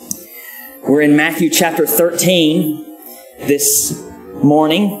We're in Matthew chapter 13 this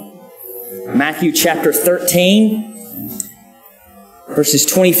morning. Matthew chapter 13, verses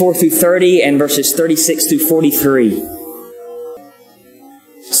 24 through 30 and verses 36 through 43.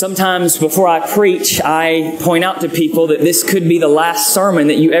 Sometimes before I preach, I point out to people that this could be the last sermon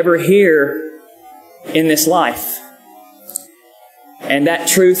that you ever hear in this life. And that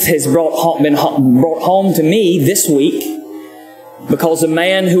truth has been brought home to me this week, because a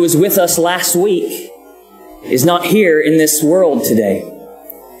man who was with us last week is not here in this world today.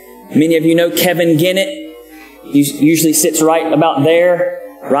 Many of you know Kevin Gennett. He usually sits right about there,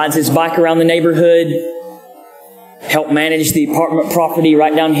 rides his bike around the neighborhood, helped manage the apartment property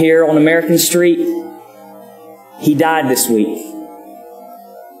right down here on American Street. He died this week.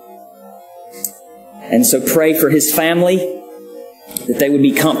 And so pray for his family, that they would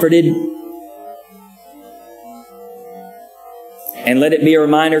be comforted. And let it be a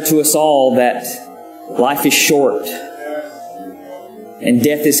reminder to us all that life is short and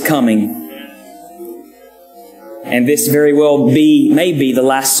death is coming. And this very well may be the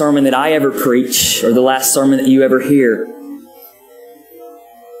last sermon that I ever preach, or the last sermon that you ever hear.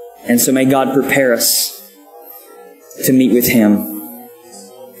 And so may God prepare us to meet with Him.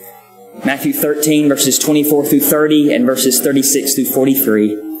 Matthew 13, verses 24 through 30 and verses 36 through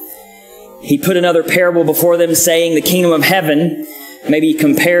 43. He put another parable before them, saying, "The kingdom of heaven may be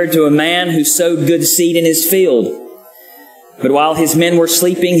compared to a man who sowed good seed in his field. But while his men were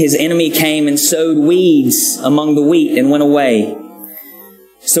sleeping, his enemy came and sowed weeds among the wheat and went away.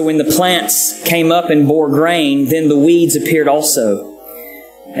 So when the plants came up and bore grain, then the weeds appeared also.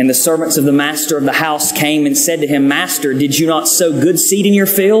 And the servants of the master of the house came and said to him, 'Master, did you not sow good seed in your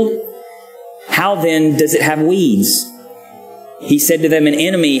field? How then does it have weeds?' He said to them, 'An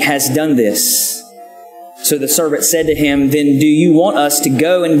enemy has done this.' So the servant said to him, 'Then do you want us to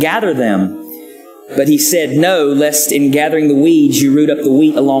go and gather them?' But he said, 'No, lest in gathering the weeds you root up the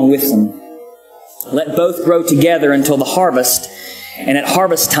wheat along with them. Let both grow together until the harvest. And at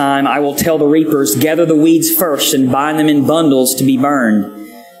harvest time I will tell the reapers, gather the weeds first and bind them in bundles to be burned,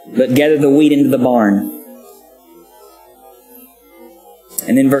 but gather the wheat into the barn.'"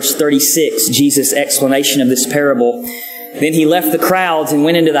 And then verse 36, Jesus' explanation of this parable. "Then he left the crowds and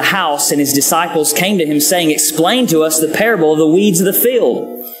went into the house, and his disciples came to him, saying, 'Explain to us the parable of the weeds of the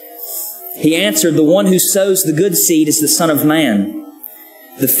field.' He answered, 'The one who sows the good seed is the Son of Man.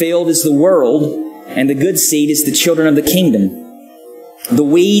 The field is the world, and the good seed is the children of the kingdom. The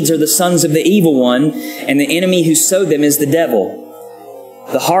weeds are the sons of the evil one, and the enemy who sowed them is the devil.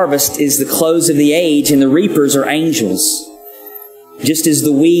 The harvest is the close of the age, and the reapers are angels. Just as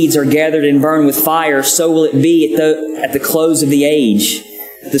the weeds are gathered and burned with fire, so will it be at the close of the age.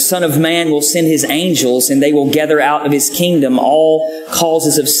 The Son of Man will send His angels, and they will gather out of His kingdom all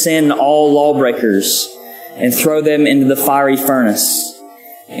causes of sin, all lawbreakers, and throw them into the fiery furnace.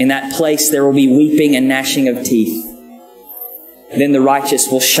 In that place there will be weeping and gnashing of teeth. Then the righteous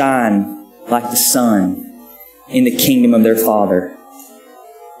will shine like the sun in the kingdom of their Father.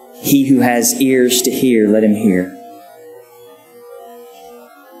 He who has ears to hear, let him hear."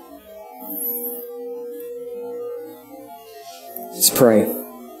 Let's pray.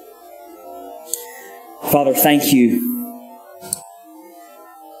 Father, thank you.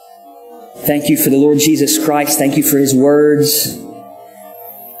 Thank you for the Lord Jesus Christ. Thank you for His words.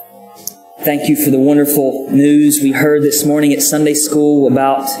 Thank you for the wonderful news we heard this morning at Sunday school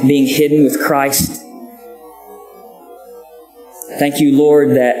about being hidden with Christ. Thank you,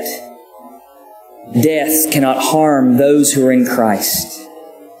 Lord, that death cannot harm those who are in Christ.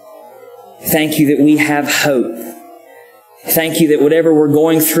 Thank you that we have hope. Thank you that whatever we're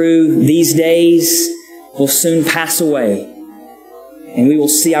going through these days will soon pass away, and we will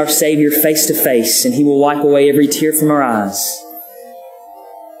see our Savior face to face, and He will wipe away every tear from our eyes.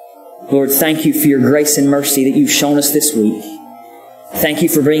 Lord, thank you for your grace and mercy that you've shown us this week. Thank you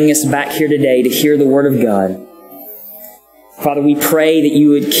for bringing us back here today to hear the Word of God. Father, we pray that you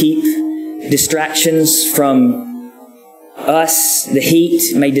would keep distractions from us. The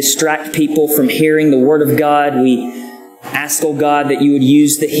heat may distract people from hearing the Word of God. We ask, oh God, that you would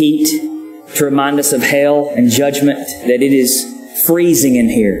use the heat to remind us of hell and judgment, that it is freezing in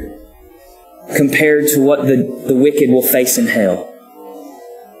here compared to what the wicked will face in hell.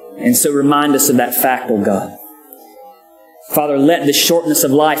 And so remind us of that fact, oh God. Father, let the shortness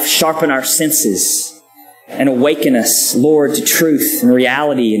of life sharpen our senses and awaken us, Lord, to truth and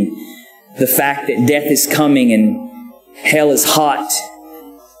reality and the fact that death is coming and hell is hot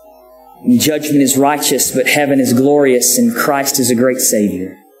and judgment is righteous, but heaven is glorious and Christ is a great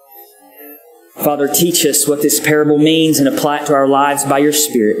Savior. Father, teach us what this parable means and apply it to our lives by your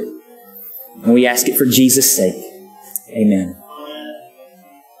Spirit. And we ask it for Jesus' sake. Amen.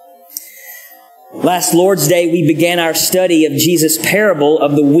 Last Lord's Day, we began our study of Jesus' parable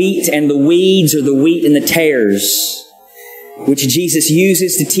of the wheat and the weeds, or the wheat and the tares, which Jesus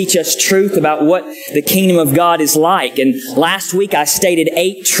uses to teach us truth about what the kingdom of God is like. And last week I stated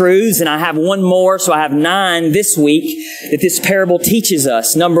 8 truths, and I have one more, so I have 9 this week that this parable teaches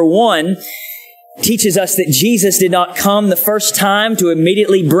us. Number 1 teaches us that Jesus did not come the first time to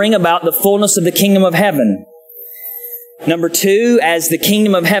immediately bring about the fullness of the kingdom of heaven. Number 2, as the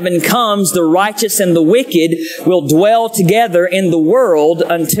kingdom of heaven comes, the righteous and the wicked will dwell together in the world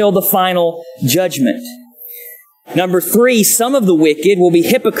until the final judgment. Number 3, some of the wicked will be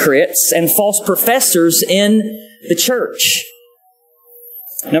hypocrites and false professors in the church.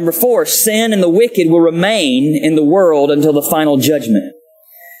 Number 4, sin and the wicked will remain in the world until the final judgment.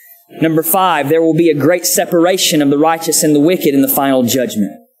 Number 5, there will be a great separation of the righteous and the wicked in the final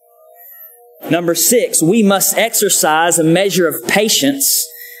judgment. Number 6, we must exercise a measure of patience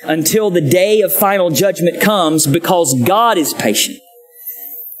until the day of final judgment comes, because God is patient.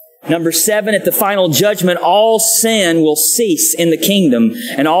 Number 7, at the final judgment, all sin will cease in the kingdom,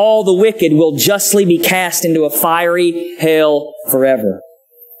 and all the wicked will justly be cast into a fiery hell forever.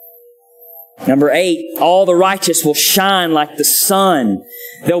 Number 8, all the righteous will shine like the sun.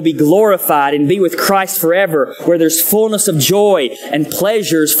 They'll be glorified and be with Christ forever, where there's fullness of joy and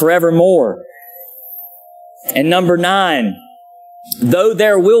pleasures forevermore. And number 9, though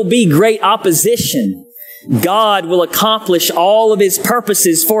there will be great opposition, God will accomplish all of His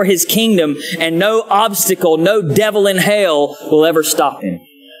purposes for His kingdom, and no obstacle, no devil in hell will ever stop Him.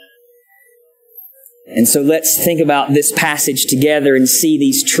 And so let's think about this passage together and see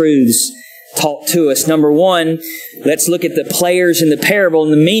these truths taught to us. Number 1, let's look at the players in the parable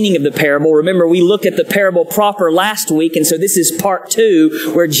and the meaning of the parable. Remember, we looked at the parable proper last week, and so this is part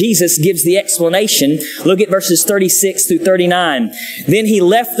 2, where Jesus gives the explanation. Look at verses 36 through 39. Then He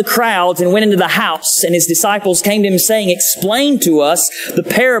left the crowds and went into the house, and His disciples came to Him saying, "Explain to us the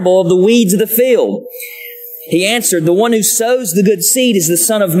parable of the weeds of the field." He answered, "The one who sows the good seed is the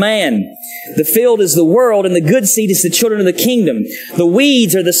Son of Man. The field is the world, and the good seed is the children of the kingdom. The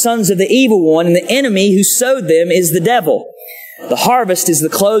weeds are the sons of the evil one, and the enemy who sowed them is the devil. The harvest is the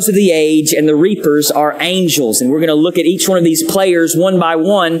close of the age, and the reapers are angels." And we're going to look at each one of these players one by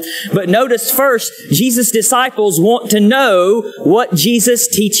one. But notice first, Jesus' disciples want to know what Jesus'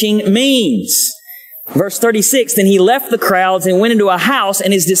 teaching means. Verse 36, then He left the crowds and went into a house,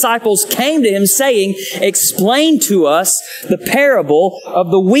 and His disciples came to Him saying, "Explain to us the parable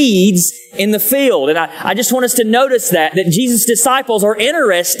of the weeds in the field." And I just want us to notice that Jesus' disciples are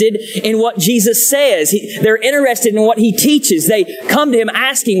interested in what Jesus says. They're interested in what He teaches. They come to Him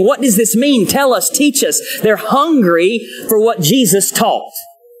asking, "What does this mean? Tell us, teach us." They're hungry for what Jesus taught.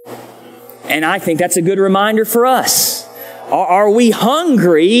 And I think that's a good reminder for us. Are we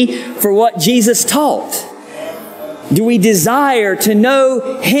hungry for what Jesus taught? Do we desire to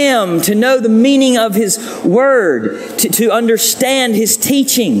know Him, to know the meaning of His Word, to understand His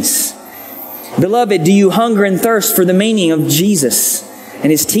teachings? Beloved, do you hunger and thirst for the meaning of Jesus and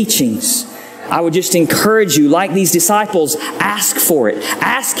His teachings? I would just encourage you, like these disciples, ask for it.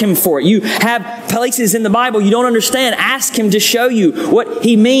 Ask Him for it. You have places in the Bible you don't understand. Ask Him to show you what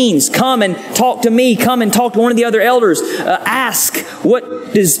He means. Come and talk to me. Come and talk to one of the other elders. Ask,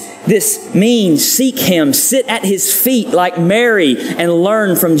 what does this mean? Seek Him. Sit at His feet like Mary and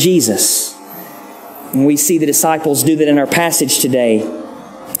learn from Jesus. And we see the disciples do that in our passage today.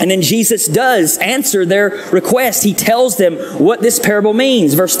 And then Jesus does answer their request. He tells them what this parable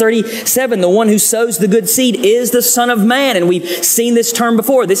means. Verse 37, the one who sows the good seed is the Son of Man. And we've seen this term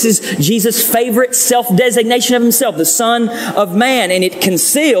before. This is Jesus' favorite self-designation of Himself, the Son of Man. And it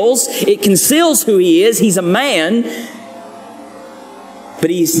conceals who He is. He's a man, but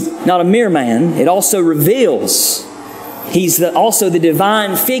He's not a mere man. It also reveals He's also the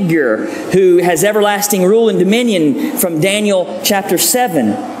divine figure who has everlasting rule and dominion from Daniel chapter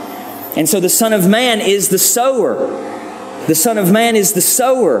 7. And so the Son of Man is the sower. The Son of Man is the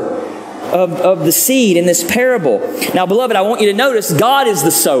sower of the seed in this parable. Now, beloved, I want you to notice God is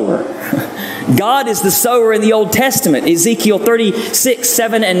the sower. God is the sower in the Old Testament. Ezekiel 36,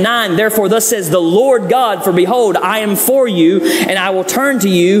 7 and 9. Therefore, thus says the Lord God, for behold, I am for you, and I will turn to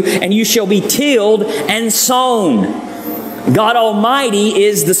you, and you shall be tilled and sown. God Almighty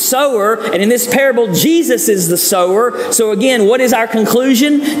is the sower, and in this parable, Jesus is the sower. So again, what is our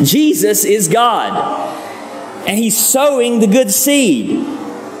conclusion? Jesus is God, and He's sowing the good seed.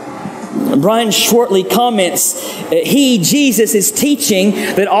 Brian Schwartley comments, Jesus, is teaching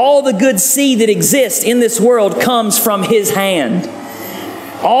that all the good seed that exists in this world comes from His hand.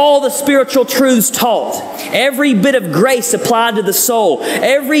 All the spiritual truths taught, every bit of grace applied to the soul,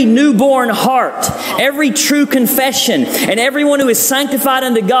 every newborn heart, every true confession, and everyone who is sanctified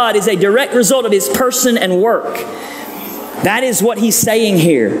unto God is a direct result of His person and work. That is what He's saying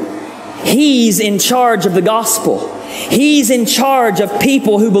here. He's in charge of the gospel. He's in charge of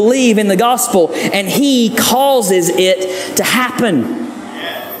people who believe in the gospel, and He causes it to happen.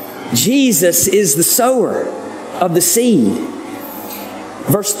 Jesus is the sower of the seed.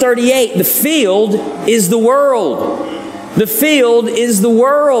 Verse 38, the field is the world. The field is the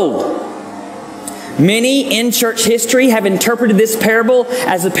world. Many in church history have interpreted this parable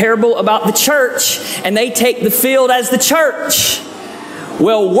as a parable about the church, and they take the field as the church.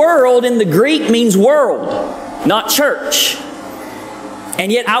 Well, world in the Greek means world, not church.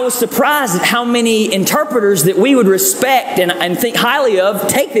 And yet I was surprised at how many interpreters that we would respect and think highly of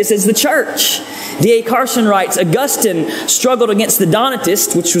take this as the church. D.A. Carson writes, Augustine struggled against the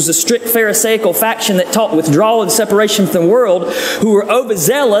Donatists, which was a strict Pharisaical faction that taught withdrawal and separation from the world, who were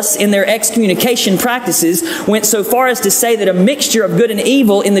overzealous in their excommunication practices, went so far as to say that a mixture of good and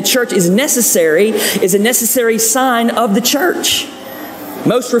evil in the church is a necessary sign of the church.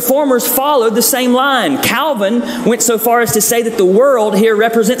 Most reformers followed the same line. Calvin went so far as to say that the world here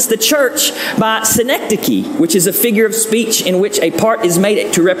represents the church by synecdoche, which is a figure of speech in which a part is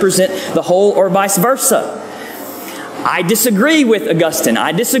made to represent the whole or vice versa. I disagree with Augustine.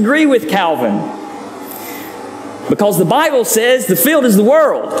 I disagree with Calvin. Because the Bible says the field is the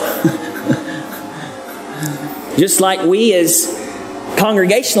world. Just like we as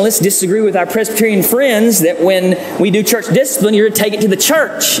Congregationalists disagree with our Presbyterian friends that when we do church discipline, you're to take it to the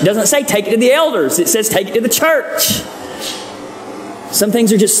church. It doesn't say take it to the elders. It says take it to the church. Some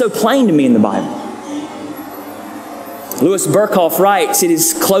things are just so plain to me in the Bible. Louis Berkhoff writes, it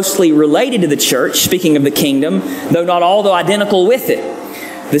is closely related to the church, speaking of the kingdom, though identical with it.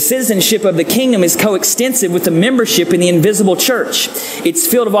 The citizenship of the kingdom is coextensive with the membership in the invisible church. Its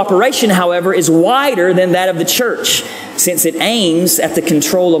field of operation, however, is wider than that of the church, since it aims at the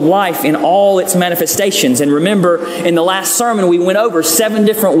control of life in all its manifestations. And remember, in the last sermon, we went over 7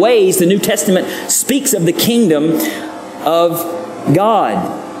 different ways the New Testament speaks of the kingdom of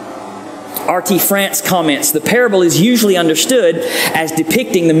God. R.T. France comments, the parable is usually understood as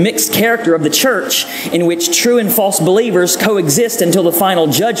depicting the mixed character of the church in which true and false believers coexist until the final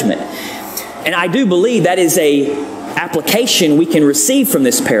judgment. And I do believe that is a application we can receive from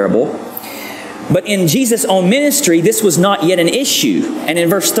this parable. But in Jesus' own ministry, this was not yet an issue. And in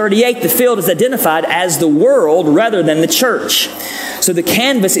verse 38, the field is identified as the world rather than the church. So the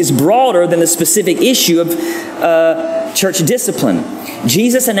canvas is broader than the specific issue of church discipline.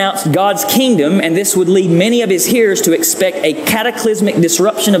 Jesus announced God's kingdom, and this would lead many of His hearers to expect a cataclysmic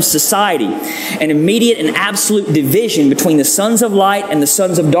disruption of society, an immediate and absolute division between the sons of light and the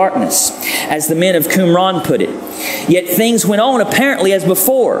sons of darkness, as the men of Qumran put it. Yet things went on apparently as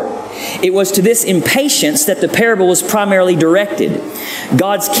before. It was to this impatience that the parable was primarily directed.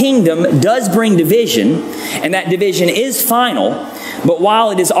 God's kingdom does bring division, and that division is final. But while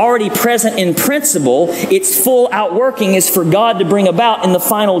it is already present in principle, its full outworking is for God to bring about in the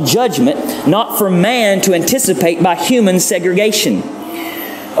final judgment, not for man to anticipate by human segregation.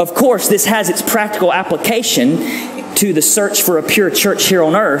 Of course, this has its practical application to the search for a pure church here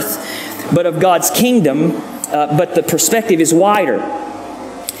on earth, but of God's kingdom, but the perspective is wider.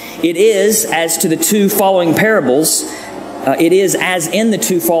 It is, as to the 2 following parables, it is, as in the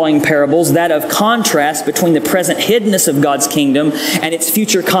 2 following parables, that of contrast between the present hiddenness of God's kingdom and its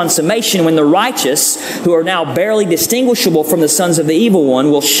future consummation when the righteous, who are now barely distinguishable from the sons of the evil one,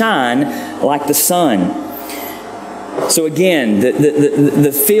 will shine like the sun. So again,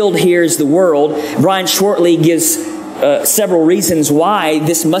 the field here is the world. Brian Schwartley gives several reasons why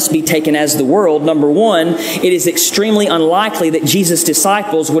this must be taken as the world. Number 1, it is extremely unlikely that Jesus'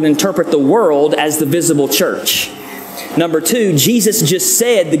 disciples would interpret the world as the visible church. Number 2, Jesus just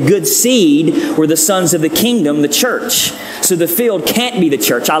said the good seed were the sons of the kingdom, the church. So the field can't be the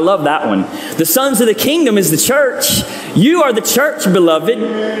church. I love that one. The sons of the kingdom is the church. You are the church, beloved.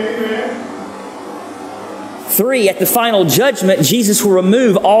 3, at the final judgment, Jesus will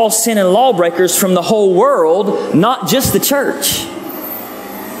remove all sin and lawbreakers from the whole world, not just the church.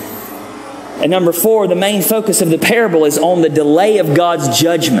 And number 4, the main focus of the parable is on the delay of God's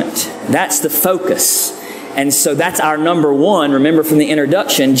judgment. That's the focus. And so that's our number 1. Remember from the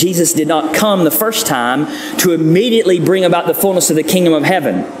introduction, Jesus did not come the first time to immediately bring about the fullness of the kingdom of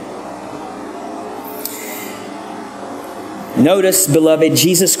heaven. Notice, beloved,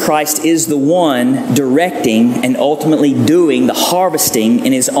 Jesus Christ is the one directing and ultimately doing the harvesting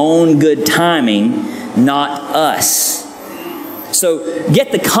in His own good timing, not us. So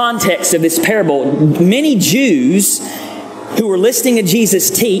get the context of this parable. Many Jews who were listening to Jesus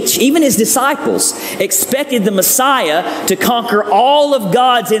teach, even his disciples, expected the Messiah to conquer all of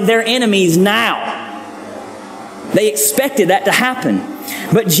God's and their enemies now. They expected that to happen.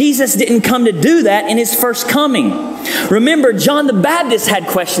 But Jesus didn't come to do that in his first coming. Remember, John the Baptist had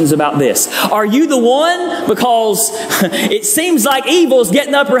questions about this. Are you the one? Because it seems like evil's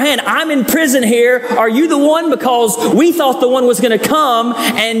getting the upper hand. I'm in prison here. Are you the one? Because we thought the one was going to come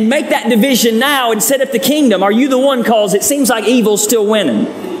and make that division now and set up the kingdom. Are you the one? Because it seems like evil's still winning.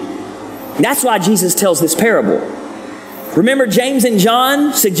 That's why Jesus tells this parable. Remember James and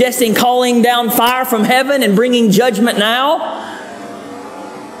John suggesting calling down fire from heaven and bringing judgment now?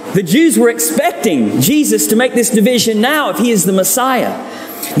 The Jews were expecting Jesus to make this division now if he is the Messiah.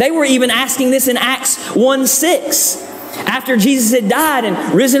 They were even asking this in Acts 1:6. After Jesus had died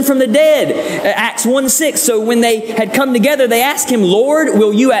and risen from the dead, Acts 1:6. So when they had come together, they asked him, Lord,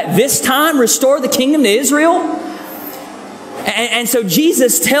 will you at this time restore the kingdom to Israel? And so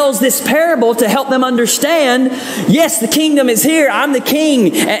Jesus tells this parable to help them understand, yes, the kingdom is here. I'm the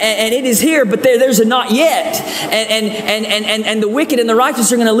king, and it is here, but there's a not yet. And the wicked and the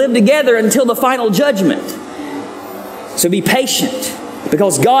righteous are going to live together until the final judgment. So be patient,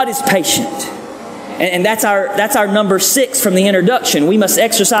 because God is patient. And that's our number 6 from the introduction. We must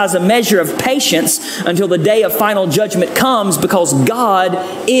exercise a measure of patience until the day of final judgment comes, because God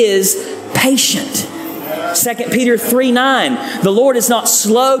is patient. 2 Peter 3:9, the Lord is not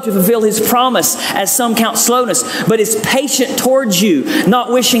slow to fulfill his promise, as some count slowness, but is patient towards you,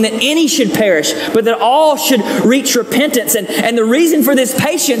 not wishing that any should perish, but that all should reach repentance. And the reason for this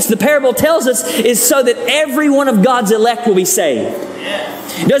patience, the parable tells us, is so that every one of God's elect will be saved.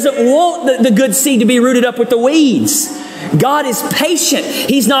 He doesn't want the good seed to be rooted up with the weeds. God is patient.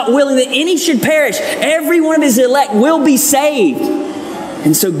 He's not willing that any should perish. Every one of his elect will be saved.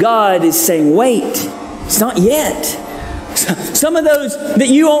 And so God is saying, wait. It's not yet. Some of those that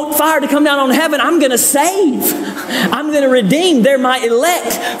you want fire to come down on heaven, I'm going to save. I'm going to redeem. They're my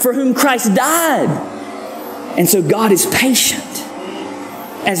elect for whom Christ died. And so God is patient.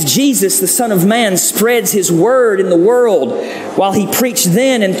 As Jesus, the Son of Man, spreads his word in the world, while he preached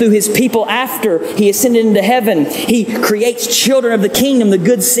then and through his people after he ascended into heaven, he creates children of the kingdom, the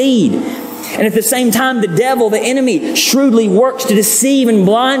good seed. And at the same time, the devil, the enemy, shrewdly works to deceive and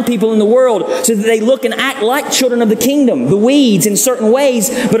blind people in the world so that they look and act like children of the kingdom, the weeds in certain ways,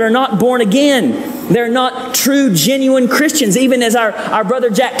 but are not born again. They're not true, genuine Christians. Even as our brother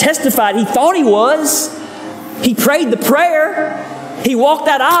Jack testified, he thought he was. He prayed the prayer. He walked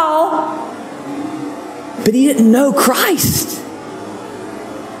that aisle. But he didn't know Christ.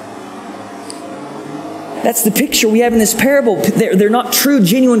 That's the picture we have in this parable. They're not true,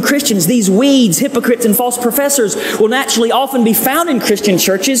 genuine Christians. These weeds, hypocrites, and false professors will naturally often be found in Christian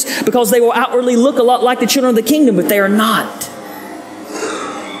churches because they will outwardly look a lot like the children of the kingdom, but they are not.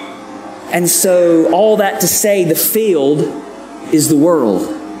 And so, all that to say, the field is the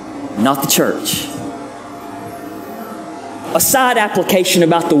world, not the church. A side application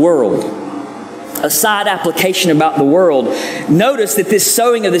about the world. Notice that this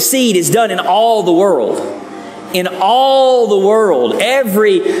sowing of the seed is done in all the world. In all the world.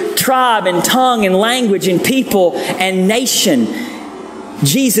 Every tribe and tongue and language and people and nation,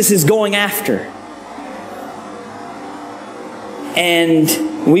 Jesus is going after. And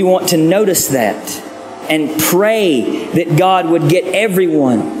we want to notice that and pray that God would get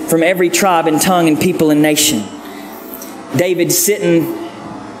everyone from every tribe and tongue and people and nation. David Sitton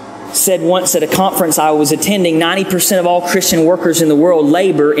said once at a conference I was attending, 90% of all Christian workers in the world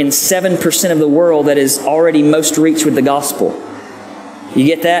labor in 7% of the world that is already most reached with the gospel. You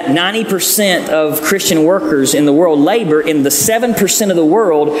get that? 90% of Christian workers in the world labor in the 7% of the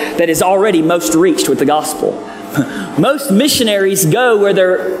world that is already most reached with the gospel. Most missionaries go where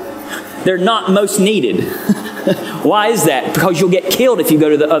they're not most needed. Why is that? Because you'll get killed if you go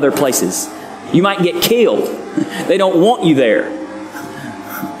to the other places. You might get killed. They don't want you there.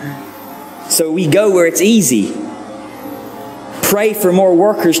 So we go where it's easy. Pray for more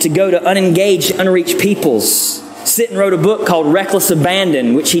workers to go to unengaged, unreached peoples. Sitton wrote a book called Reckless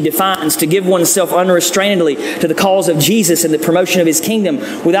Abandon, which he defines to give oneself unrestrainedly to the cause of Jesus and the promotion of his kingdom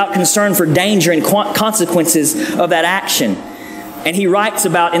without concern for danger and consequences of that action. And he writes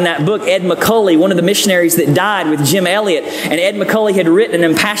about, in that book, Ed McCully, one of the missionaries that died with Jim Elliot. And Ed McCully had written an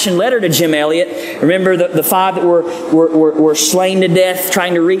impassioned letter to Jim Elliot. Remember the 5 that were slain to death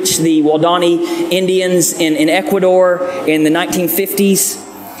trying to reach the Waodani Indians in Ecuador in the 1950s?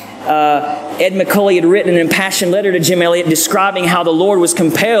 Ed McCully had written an impassioned letter to Jim Elliot describing how the Lord was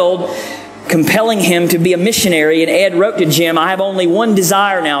compelled compelling him to be a missionary. And Ed wrote to Jim, I have only one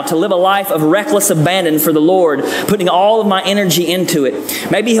desire now, to live a life of reckless abandon for the Lord, putting all of my energy into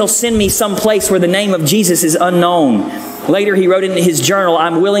it. Maybe he'll send me someplace where the name of Jesus is unknown. Later he wrote in his journal,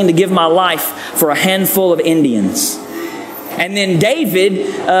 I'm willing to give my life for a handful of Indians. And then David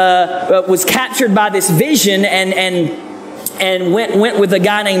was captured by this vision and went with a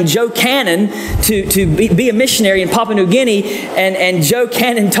guy named Joe Cannon to be a missionary in Papua New Guinea. And Joe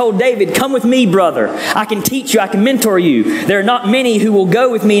Cannon told David, come with me, brother. I can teach you. I can mentor you. There are not many who will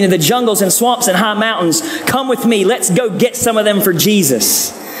go with me into the jungles and swamps and high mountains. Come with me. Let's go get some of them for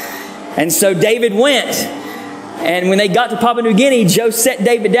Jesus. And so David went. And when they got to Papua New Guinea, Joe set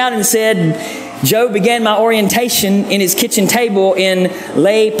David down and said, Joe began my orientation in his kitchen table in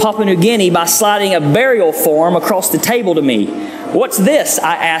Lae, Papua New Guinea by sliding a burial form across the table to me. What's this?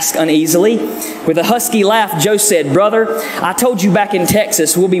 I asked uneasily. With a husky laugh, Joe said, brother, I told you back in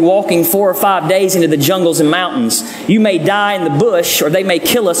Texas we'll be walking 4 or 5 days into the jungles and mountains. You may die in the bush or they may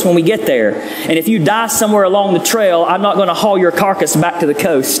kill us when we get there. And if you die somewhere along the trail, I'm not going to haul your carcass back to the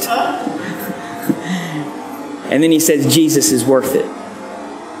coast. And then he says, Jesus is worth it.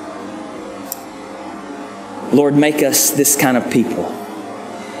 Lord, make us this kind of people.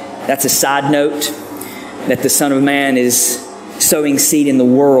 That's a side note that the Son of Man is sowing seed in the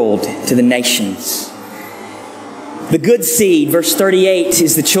world to the nations. The good seed, verse 38,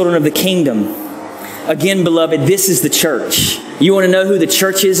 is the children of the kingdom. Again, beloved, this is the church. You want to know who the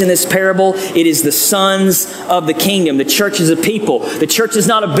church is in this parable? It is the sons of the kingdom. The church is a people. The church is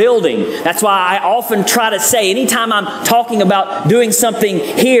not a building. That's why I often try to say, anytime I'm talking about doing something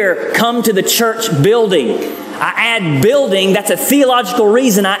here, come to the church building. I add building. That's a theological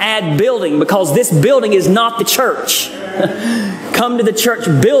reason I add building, because this building is not the church. Come to the church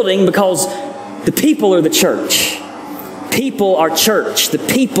building because the people are the church. People are church. The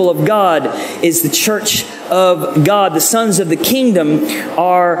people of God is the church of God. The sons of the kingdom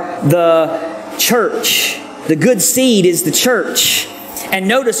are the church. The good seed is the church. And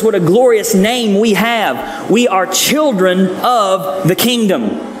notice what a glorious name we have. We are children of the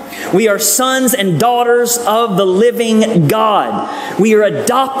kingdom. We are sons and daughters of the living God. We are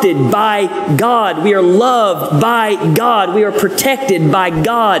adopted by God. We are loved by God. We are protected by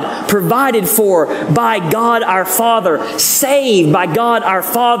God, provided for by God our Father, saved by God our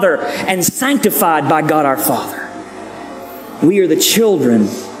Father, and sanctified by God our Father. We are the children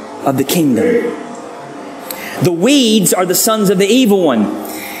of the kingdom. The weeds are the sons of the evil one.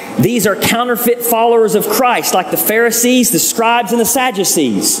 These are counterfeit followers of Christ, like the Pharisees, the scribes, and the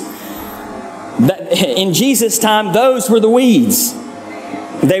Sadducees. In Jesus' time, those were the weeds.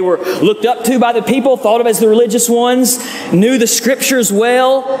 They were looked up to by the people, thought of as the religious ones, knew the scriptures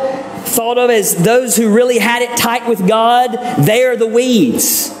well, thought of as those who really had it tight with God. They are the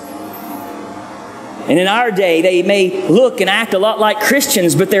weeds. And in our day, they may look and act a lot like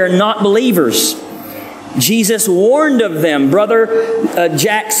Christians, but they're not believers. Jesus warned of them. Brother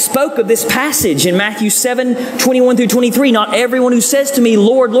Jack spoke of this passage in Matthew 7:21-23. Not everyone who says to me,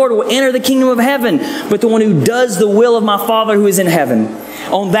 Lord, Lord, will enter the kingdom of heaven, but the one who does the will of my Father who is in heaven.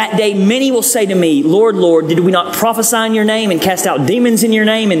 On that day, many will say to me, Lord, Lord, did we not prophesy in your name and cast out demons in your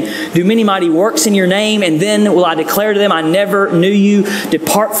name and do many mighty works in your name? And then will I declare to them, I never knew you.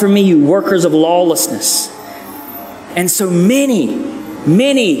 Depart from me, you workers of lawlessness. And so many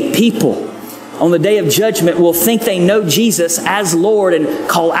people on the day of judgment will think they know Jesus as Lord and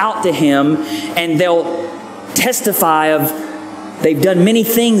call out to Him, and they'll testify of they've done many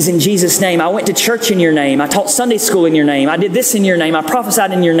things in Jesus' name. I went to church in your name. I taught Sunday school in your name. I did this in your name. I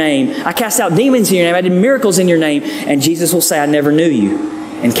prophesied in your name. I cast out demons in your name. I did miracles in your name. And Jesus will say, I never knew you,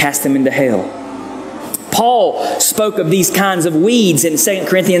 and cast them into hell. Paul spoke of these kinds of weeds in 2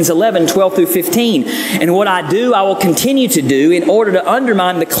 Corinthians 11:12-15. And what I do, I will continue to do in order to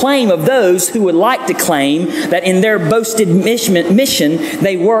undermine the claim of those who would like to claim that in their boasted mission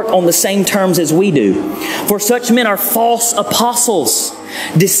they work on the same terms as we do. For such men are false apostles,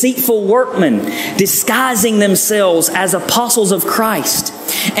 deceitful workmen, disguising themselves as apostles of Christ.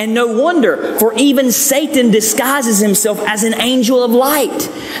 And no wonder, for even Satan disguises himself as an angel of light.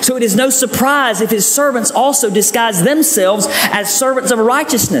 So it is no surprise if his servants also disguise themselves as servants of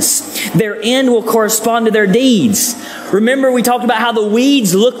righteousness. Their end will correspond to their deeds. Remember, we talked about how the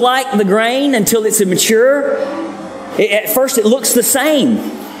weeds look like the grain until it's mature. At first it looks the same.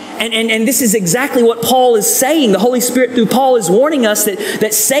 And this is exactly what Paul is saying. The Holy Spirit through Paul is warning us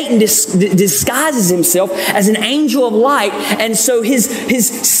that Satan disguises himself as an angel of light. And so his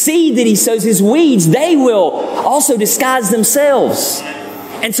seed that he sows, his weeds, they will also disguise themselves.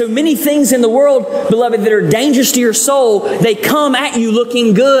 And so many things in the world, beloved, that are dangerous to your soul, they come at you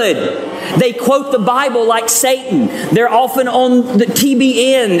looking good. They quote the Bible like Satan. They're often on the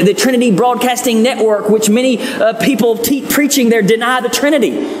TBN, the Trinity Broadcasting Network, which many people preaching there deny the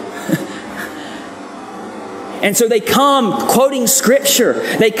Trinity. And so they come quoting Scripture.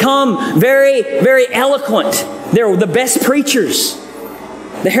 They come very, very eloquent. They're the best preachers.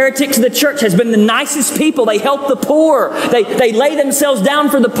 The heretics of the church has been the nicest people. They help the poor. They lay themselves down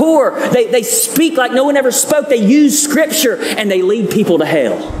for the poor. They speak like no one ever spoke. They use Scripture and they lead people to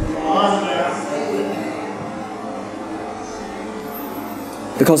hell.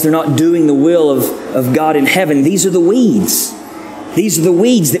 Because they're not doing the will of God in heaven. These are the weeds. These are the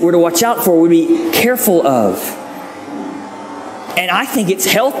weeds that we're to watch out for, we're to be careful of. And I think it's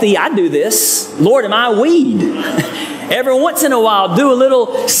healthy. I do this. Lord, am I a weed? Every once in a while, do a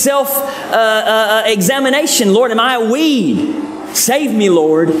little self-examination. Lord, am I a weed? Save me,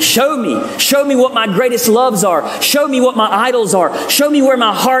 Lord. Show me. Show me what my greatest loves are. Show me what my idols are. Show me where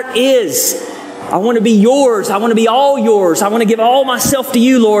my heart is. I want to be yours. I want to be all yours. I want to give all myself to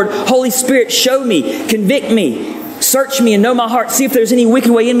you, Lord. Holy Spirit, show me. Convict me. Search me and know my heart. See if there's any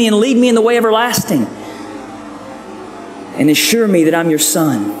wicked way in me and lead me in the way everlasting. And assure me that I'm your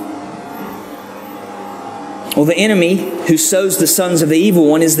son. Well, the enemy who sows the sons of the evil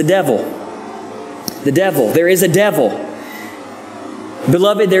one is the devil. The devil. There is a devil.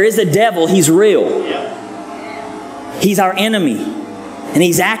 Beloved, there is a devil. He's real. He's our enemy. And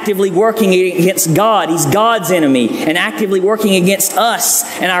he's actively working against God. He's God's enemy. And actively working against us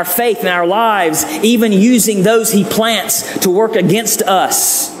and our faith and our lives. Even using those he plants to work against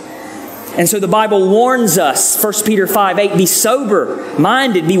us. And so the Bible warns us, 1 Peter 5:8, be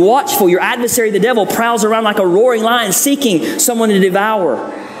sober-minded, be watchful. Your adversary, the devil, prowls around like a roaring lion, seeking someone to devour.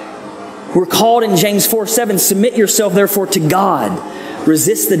 We're called in James 4:7, submit yourself therefore to God.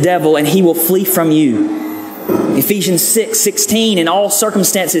 Resist the devil and he will flee from you. Ephesians 6:16, in all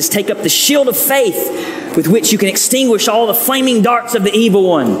circumstances, take up the shield of faith with which you can extinguish all the flaming darts of the evil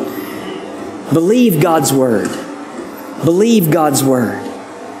one. Believe God's word. Believe God's word.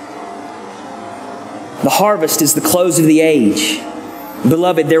 The harvest is the close of the age.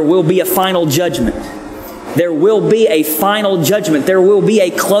 Beloved, there will be a final judgment. There will be a final judgment. There will be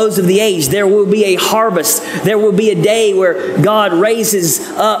a close of the age. There will be a harvest. There will be a day where God raises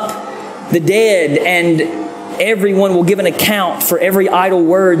up the dead and everyone will give an account for every idle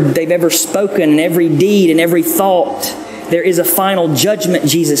word they've ever spoken, and every deed and every thought. There is a final judgment,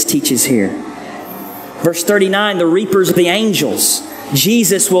 Jesus teaches here. Verse 39, the reapers of the angels.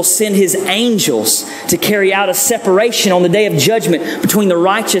 Jesus will send his angels to carry out a separation on the day of judgment between the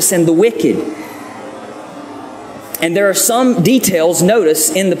righteous and the wicked. And there are some details,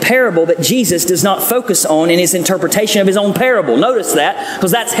 notice, in the parable that Jesus does not focus on in his interpretation of his own parable. Notice that,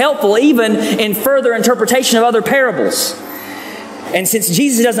 because that's helpful even in further interpretation of other parables. And since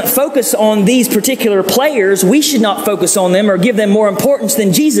Jesus doesn't focus on these particular players, we should not focus on them or give them more importance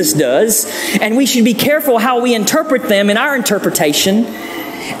than Jesus does. And we should be careful how we interpret them in our interpretation.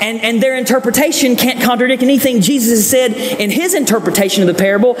 And their interpretation can't contradict anything Jesus has said in his interpretation of the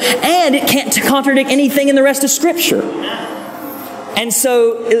parable. And it can't contradict anything in the rest of Scripture. And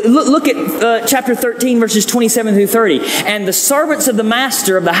so look at chapter 13, verses 27 through 30. And the servants of the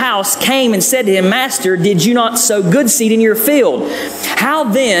master of the house came and said to him, Master, did you not sow good seed in your field? How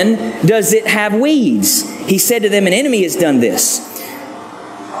then does it have weeds? He said to them, an enemy has done this.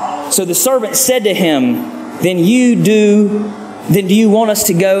 So the servant said to him, Then do you want us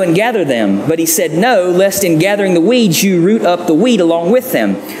to go and gather them? But he said, No, lest in gathering the weeds you root up the wheat along with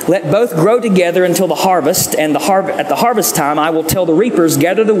them. Let both grow together until the harvest, and at the harvest time I will tell the reapers,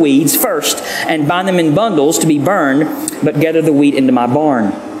 gather the weeds first, and bind them in bundles to be burned, but gather the wheat into my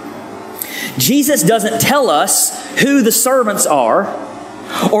barn. Jesus doesn't tell us who the servants are,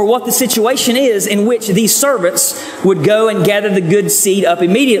 or what the situation is in which these servants would go and gather the good seed up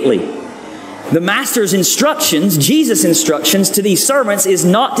immediately. The master's instructions, Jesus' instructions to these servants is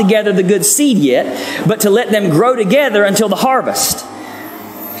not to gather the good seed yet, but to let them grow together until the harvest.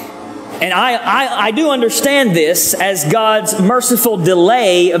 And I do understand this as God's merciful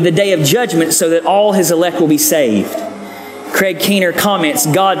delay of the day of judgment so that all his elect will be saved. Craig Keener comments,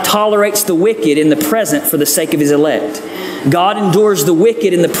 God tolerates the wicked in the present for the sake of his elect. God endures the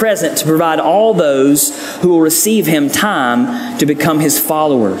wicked in the present to provide all those who will receive him time to become his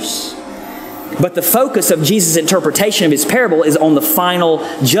followers. But the focus of Jesus' interpretation of his parable is on the final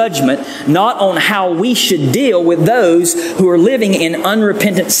judgment, not on how we should deal with those who are living in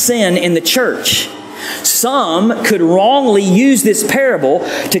unrepentant sin in the church. Some could wrongly use this parable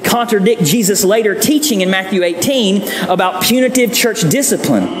to contradict Jesus' later teaching in Matthew 18 about punitive church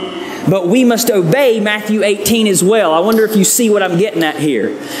discipline. But we must obey Matthew 18 as well. I wonder if you see what I'm getting at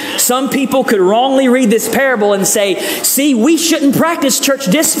here. Some people could wrongly read this parable and say, see, we shouldn't practice church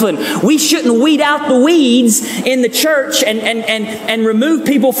discipline. We shouldn't weed out the weeds in the church and remove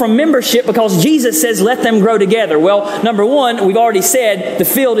people from membership because Jesus says, let them grow together. Well, number one, we've already said the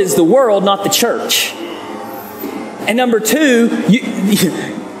field is the world, not the church. And number two,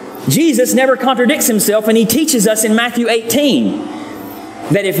 Jesus never contradicts himself, and he teaches us in Matthew 18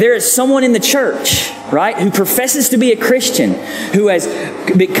 that if there is someone in the church, right, who professes to be a Christian, who has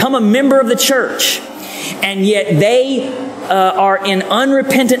become a member of the church, and yet they are in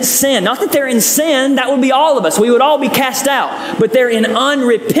unrepentant sin. Not that they're in sin, that would be all of us. We would all be cast out. But they're in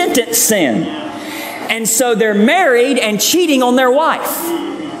unrepentant sin. And so they're married and cheating on their wife.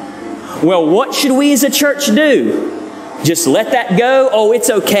 Well, what should we as a church do? Just let that go? Oh, it's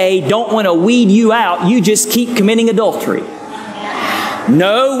okay. Don't want to weed you out. You just keep committing adultery.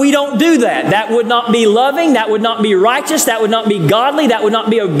 No, we don't do that. That would not be loving. That would not be righteous. That would not be godly. That would not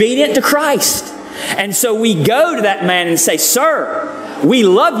be obedient to Christ. And so we go to that man and say, sir, we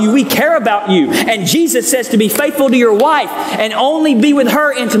love you. We care about you. And Jesus says to be faithful to your wife and only be with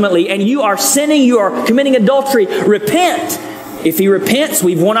her intimately. And you are sinning. You are committing adultery. Repent. If he repents,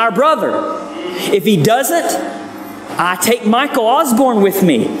 we've won our brother. If he doesn't, I take Michael Osborne with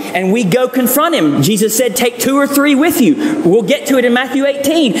me and we go confront him. Jesus said, take 2 or 3 with you. We'll get to it in Matthew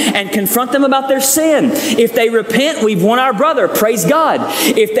 18 and confront them about their sin. If they repent, we've won our brother. Praise God.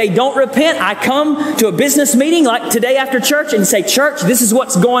 If they don't repent, I come to a business meeting like today after church and say, church, this is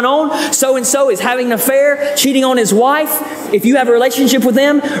what's going on. So-and-so is having an affair, cheating on his wife. If you have a relationship with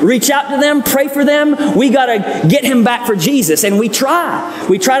them, reach out to them, pray for them. We got to get him back for Jesus. And we try.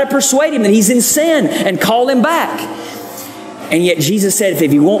 We try to persuade him that he's in sin and call him back. And yet Jesus said, if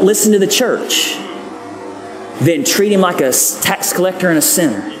he won't listen to the church, then treat him like a tax collector and a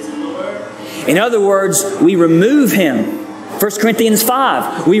sinner. In other words, we remove him. 1 Corinthians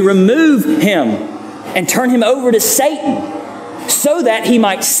 5, we remove him and turn him over to Satan so that he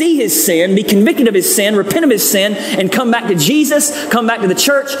might see his sin, be convicted of his sin, repent of his sin, and come back to Jesus, come back to the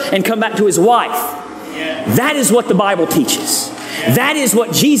church, and come back to his wife. That is what the Bible teaches. That is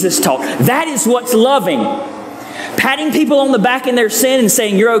what Jesus taught. That is what's loving. Patting people on the back in their sin and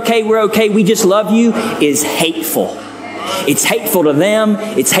saying, you're okay, we're okay, we just love you, is hateful. It's hateful to them.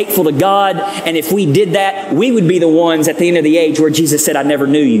 It's hateful to God. And if we did that, we would be the ones at the end of the age where Jesus said, I never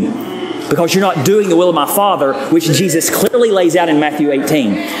knew you. Because you're not doing the will of my Father, which Jesus clearly lays out in Matthew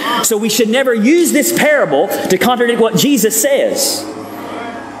 18. So we should never use this parable to contradict what Jesus says.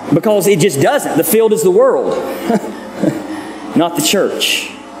 Because it just doesn't. The field is the world, not the church.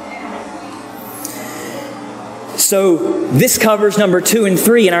 So this covers number 2 and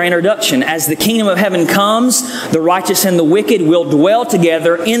 3 in our introduction. As the kingdom of heaven comes, the righteous and the wicked will dwell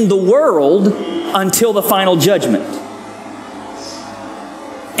together in the world until the final judgment.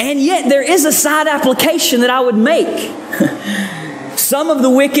 And yet there is a side application that I would make. Some of the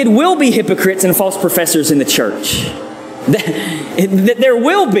wicked will be hypocrites and false professors in the church. There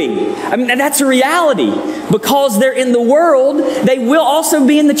will be. I mean, that's a reality. Because they're in the world, they will also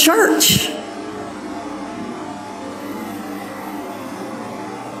be in the church.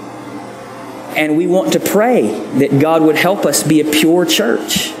 And we want to pray that God would help us be a pure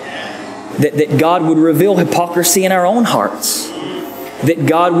church. That God would reveal hypocrisy in our own hearts. That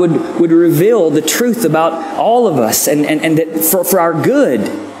God would reveal the truth about all of us and that for our good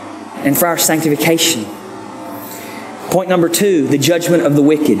and for our sanctification. Point number 2, the judgment of the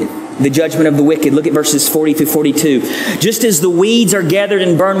wicked. The judgment of the wicked. Look at verses 40 through 42. Just as the weeds are gathered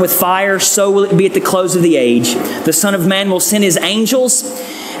and burned with fire, so will it be at the close of the age. The Son of Man will send his angels,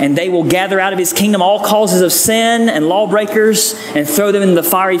 and they will gather out of his kingdom all causes of sin and lawbreakers and throw them into the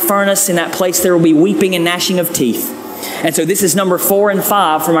fiery furnace. In that place there will be weeping and gnashing of teeth. And so this is number 4 and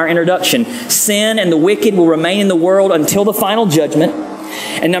 5 from our introduction. Sin and the wicked will remain in the world until the final judgment.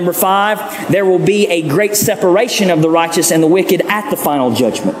 And number 5, there will be a great separation of the righteous and the wicked at the final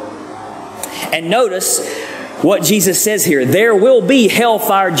judgment. And notice what Jesus says here. There will be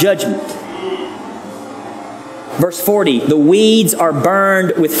hellfire judgment. Verse 40, the weeds are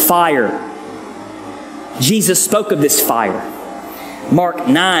burned with fire. Jesus spoke of this fire. Mark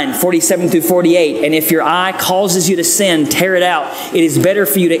 9, 47 through 48. And if your eye causes you to sin, tear it out. It is better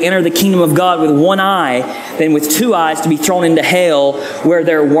for you to enter the kingdom of God with one eye than with 2 eyes to be thrown into hell, where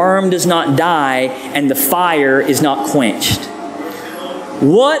their worm does not die and the fire is not quenched.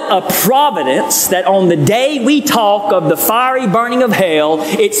 What a providence that on the day we talk of the fiery burning of hell,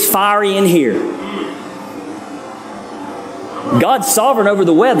 it's fiery in here. God's sovereign over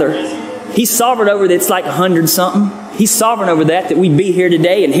the weather. He's sovereign over that it's like 100 something. He's sovereign over that we'd be here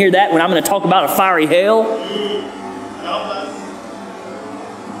today and hear that when I'm going to talk about a fiery hell.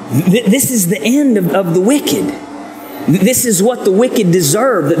 This is the end of the wicked. This is what the wicked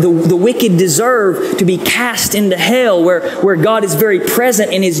deserve. The wicked deserve to be cast into hell, where God is very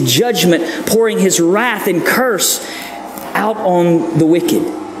present in His judgment, pouring His wrath and curse out on the wicked.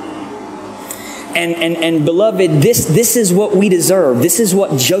 And beloved, this is what we deserve. This is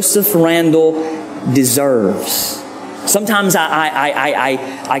what Joseph Randall deserves. Sometimes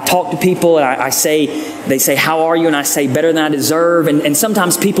I talk to people and they say, how are you? And I say, better than I deserve. And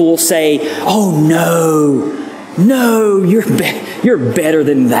sometimes people will say, oh no, you're better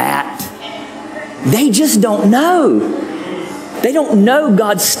than that. They just don't know. They don't know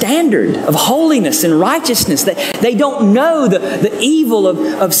God's standard of holiness and righteousness. They don't know the evil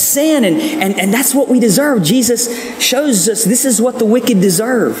of sin. And that's what we deserve. Jesus shows us this is what the wicked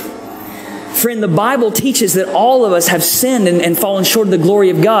deserve. Friend, the Bible teaches that all of us have sinned and fallen short of the glory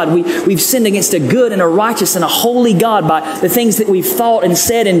of God. We've sinned against a good and a righteous and a holy God by the things that we've thought and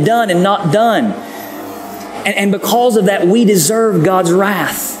said and done and not done. And because of that, we deserve God's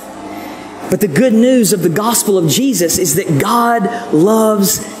wrath. But the good news of the gospel of Jesus is that God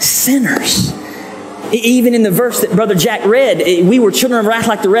loves sinners. Even in the verse that Brother Jack read, we were children of wrath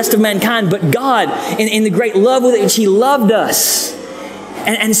like the rest of mankind, but God, in the great love with which He loved us.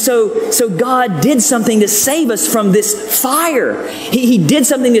 And so God did something to save us from this fire. He did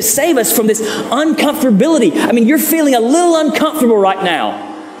something to save us from this uncomfortability. I mean, you're feeling a little uncomfortable right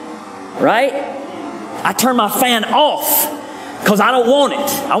now, right? I turn my fan off because I don't want it.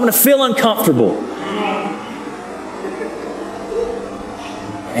 I want to feel uncomfortable.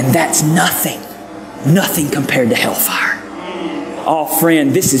 And that's nothing compared to hellfire. Oh,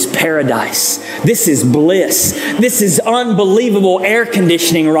 friend, this is paradise. This is bliss. This is unbelievable air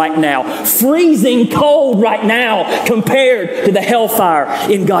conditioning right now. Freezing cold right now compared to the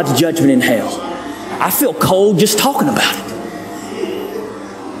hellfire in God's judgment in hell. I feel cold just talking about it.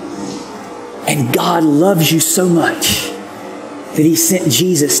 And God loves you so much that He sent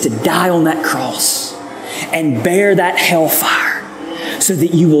Jesus to die on that cross and bear that hellfire so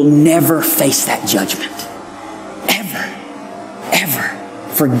that you will never face that judgment. Ever.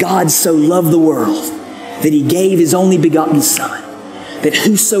 For God so loved the world that He gave His only begotten Son, that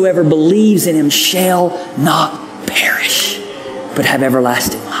whosoever believes in Him shall not perish, but have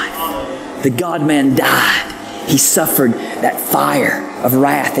everlasting life. The God-man died. He suffered that fire of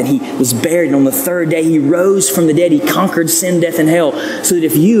wrath and He was buried. And on the third day He rose from the dead. He conquered sin, death, and hell. So that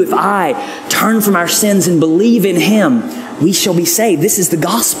if I turn from our sins and believe in Him, we shall be saved. This is the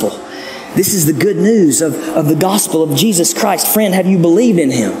gospel. This is the good news of the gospel of Jesus Christ. Friend, have you believed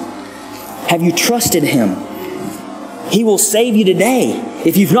in Him? Have you trusted Him? He will save you today.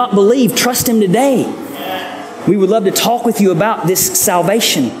 If you've not believed, trust Him today. We would love to talk with you about this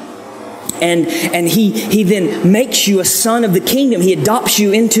salvation. And He then makes you a son of the kingdom. He adopts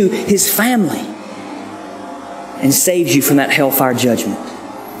you into His family and saves you from that hellfire judgment.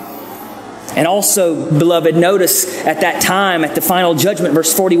 And also, beloved, notice at that time, at the final judgment,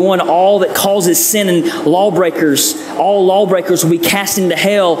 verse 41, all that causes sin and all lawbreakers will be cast into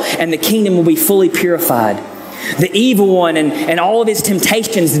hell, and the kingdom will be fully purified. The evil one and all of his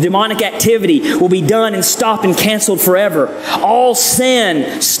temptations, the demonic activity will be done and stopped and canceled forever. All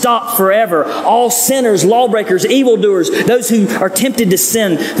sin stopped forever. All sinners, lawbreakers, evildoers, those who are tempted to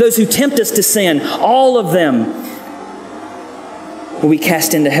sin, those who tempt us to sin, all of them will be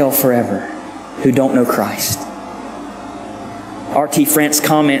cast into hell forever who don't know Christ. R.T. France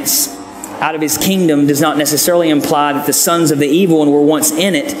comments, out of His kingdom does not necessarily imply that the sons of the evil one were once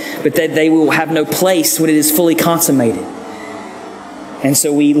in it, but that they will have no place when it is fully consummated. And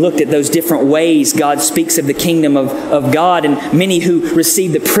so we looked at those different ways God speaks of the kingdom of God, and many who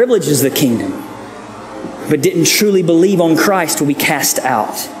received the privileges of the kingdom but didn't truly believe on Christ will be cast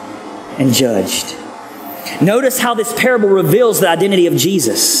out and judged. Notice how this parable reveals the identity of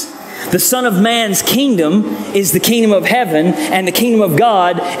Jesus. The Son of Man's kingdom is the kingdom of heaven and the kingdom of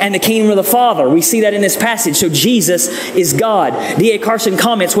God and the kingdom of the Father. We see that in this passage. So Jesus is God. D.A. Carson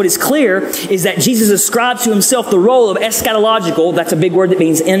comments, what is clear is that Jesus ascribes to Himself the role of eschatological, that's a big word that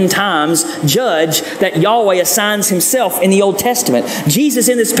means end times, judge, that Yahweh assigns Himself in the Old Testament. Jesus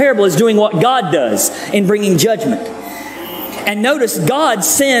in this parable is doing what God does in bringing judgment. And notice God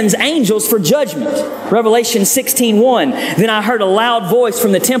sends angels for judgment. Revelation 16:1. Then I heard a loud voice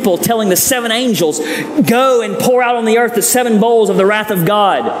from the temple telling the 7 angels, go and pour out on the earth the 7 bowls of the wrath of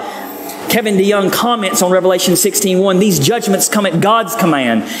God. Kevin DeYoung comments on Revelation 16:1. These judgments come at God's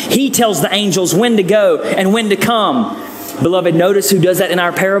command. He tells the angels when to go and when to come. Beloved, notice who does that in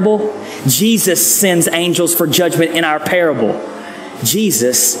our parable? Jesus sends angels for judgment in our parable.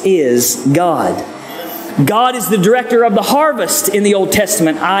 Jesus is God. God is the director of the harvest in the Old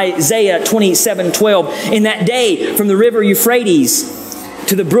Testament. Isaiah 27:12. In that day, from the river Euphrates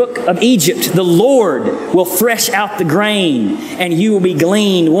to the brook of Egypt, the Lord will thresh out the grain, and you will be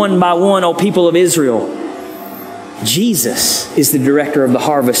gleaned one by one, O people of Israel. Jesus is the director of the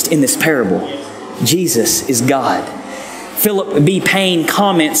harvest in this parable. Jesus is God. Philip B. Payne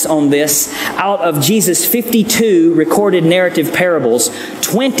comments on this. Out of Jesus' 52 recorded narrative parables,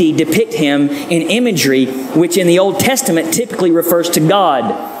 20 depict him in imagery which in the Old Testament typically refers to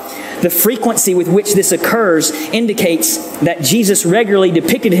God. The frequency with which this occurs indicates that Jesus regularly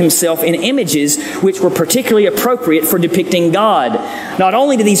depicted himself in images which were particularly appropriate for depicting God. Not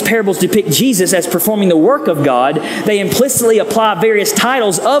only do these parables depict Jesus as performing the work of God, they implicitly apply various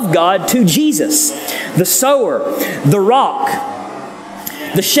titles of God to Jesus. The sower, the rock,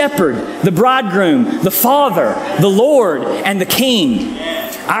 the shepherd, the bridegroom, the father, the Lord, and the king.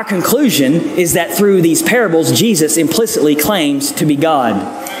 Our conclusion is that through these parables, Jesus implicitly claims to be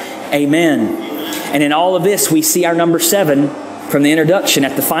God. Amen. And in all of this, we see our number 7 from the introduction.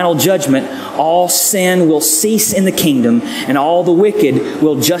 At the final judgment, all sin will cease in the kingdom, and all the wicked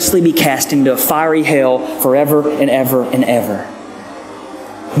will justly be cast into a fiery hell forever and ever and ever.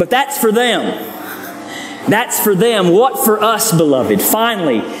 But that's for them. That's for them. What for us, beloved?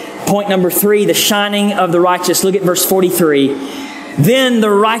 Finally, point number 3, the shining of the righteous. Look at verse 43. Then the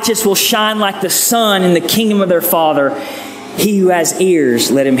righteous will shine like the sun in the kingdom of their Father. He who has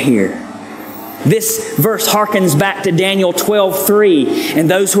ears, let him hear. This verse harkens back to Daniel 12:3. And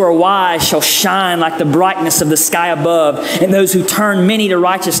those who are wise shall shine like the brightness of the sky above, and those who turn many to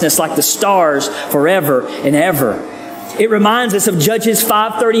righteousness like the stars forever and ever. It reminds us of Judges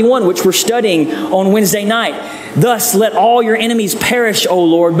 5:31, which we're studying on Wednesday night. Thus, let all your enemies perish, O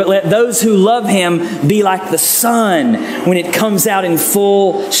Lord, but let those who love him be like the sun when it comes out in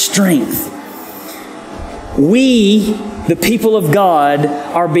full strength. We, the people of God,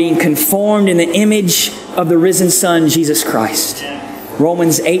 are being conformed in the image of the risen Son, Jesus Christ.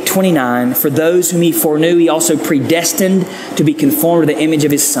 Romans 8:29, for those whom he foreknew, he also predestined to be conformed to the image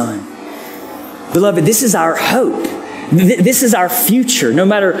of his Son. Beloved, this is our hope. This is our future. No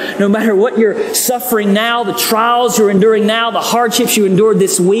matter what you're suffering now, the trials you're enduring now, the hardships you endured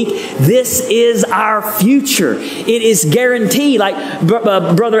this week, this is our future. It is guaranteed. Like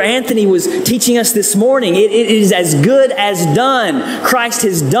Brother Anthony was teaching us this morning, it is as good as done. Christ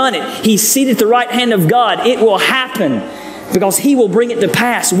has done it. He's seated at the right hand of God. It will happen because he will bring it to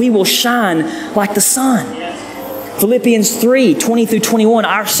pass. We will shine like the sun. Philippians 3:20-21,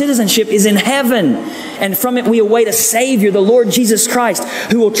 our citizenship is in heaven, and from it we await a Savior, the Lord Jesus Christ,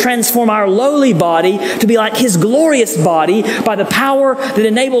 who will transform our lowly body to be like his glorious body by the power that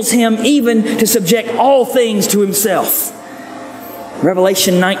enables him even to subject all things to himself.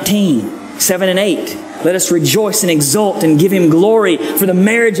 Revelation 19:7-8. Let us rejoice and exult and give him glory, for the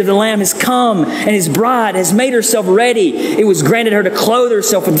marriage of the Lamb has come, and his bride has made herself ready. It was granted her to clothe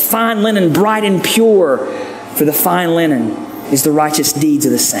herself with fine linen, bright and pure, for the fine linen is the righteous deeds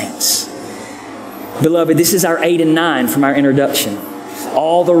of the saints. Beloved, this is our 8 and 9 from our introduction.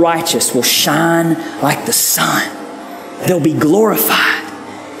 All the righteous will shine like the sun. They'll be glorified.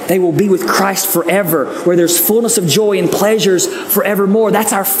 They will be with Christ forever, where there's fullness of joy and pleasures forevermore.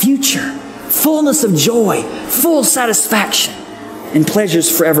 That's our future. Fullness of joy, full satisfaction, and pleasures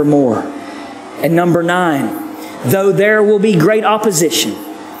forevermore. And number 9, though there will be great opposition.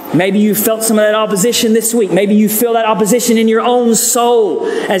 Maybe you felt some of that opposition this week. Maybe you feel that opposition in your own soul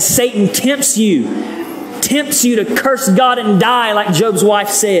as Satan tempts you to curse God and die, like Job's wife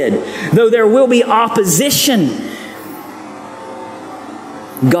said. Though there will be opposition,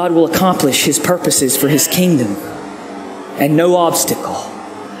 God will accomplish his purposes for his kingdom. And no obstacle,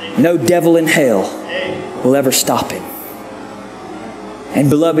 no devil in hell will ever stop him. And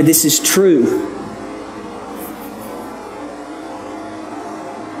beloved, this is true.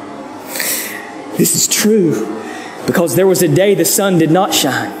 This is true because there was a day the sun did not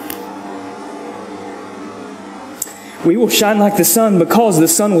shine. We will shine like the sun because the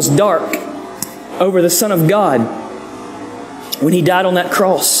sun was dark over the Son of God when he died on that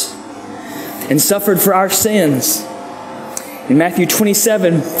cross and suffered for our sins. In Matthew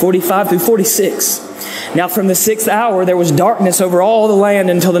 27:45-46, now from the 6th hour there was darkness over all the land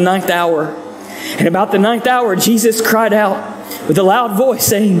until the 9th hour. And about the 9th hour Jesus cried out with a loud voice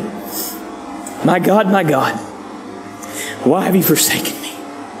saying, my God, why have you forsaken me?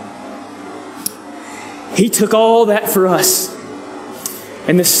 He took all that for us,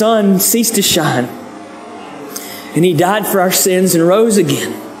 and the sun ceased to shine. And He died for our sins and rose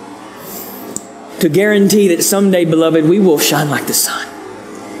again to guarantee that someday, beloved, we will shine like the sun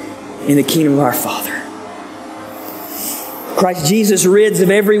in the kingdom of our Father. Christ Jesus rids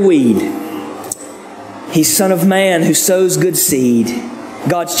of every weed. He's Son of Man who sows good seed.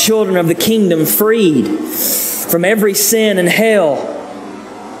 God's children of the kingdom freed from every sin and hell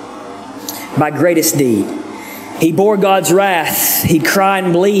by greatest deed. He bore God's wrath. He cried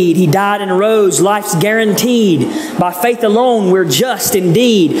and bleed. He died and rose. Life's guaranteed. By faith alone, we're just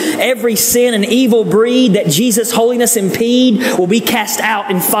indeed. Every sin and evil breed that Jesus' holiness impede will be cast out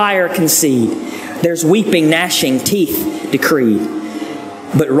in fire concede. There's weeping, gnashing, teeth decreed.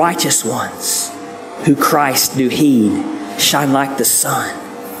 But righteous ones who Christ do heed shine like the sun,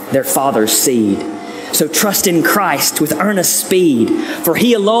 their Father's seed. So trust in Christ with earnest speed, for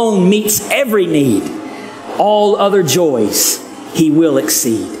He alone meets every need. All other joys He will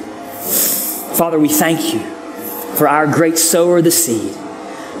exceed. Father, we thank You for our great sower of the seed.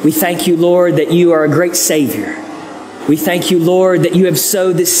 We thank You, Lord, that You are a great Savior. We thank You, Lord, that You have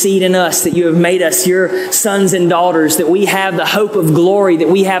sowed this seed in us, that You have made us Your sons and daughters, that we have the hope of glory, that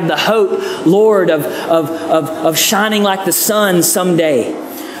we have the hope, Lord, of shining like the sun someday.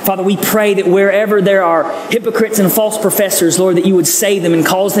 Father, we pray that wherever there are hypocrites and false professors, Lord, that You would save them and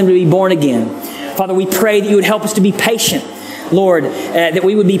cause them to be born again. Father, we pray that You would help us to be patient, Lord, that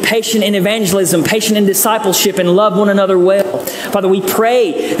we would be patient in evangelism, patient in discipleship, and love one another well. Father, we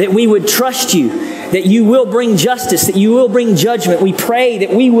pray that we would trust You, that You will bring justice, that You will bring judgment. We pray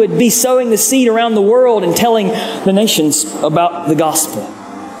that we would be sowing the seed around the world and telling the nations about the gospel.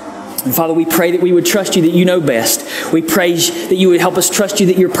 And Father, we pray that we would trust You, that You know best. We pray that You would help us trust You,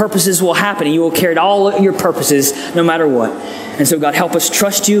 that Your purposes will happen and You will carry out all Your purposes no matter what. And so, God, help us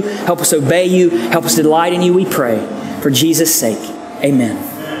trust You, help us obey You, help us delight in You, we pray. For Jesus' sake, amen.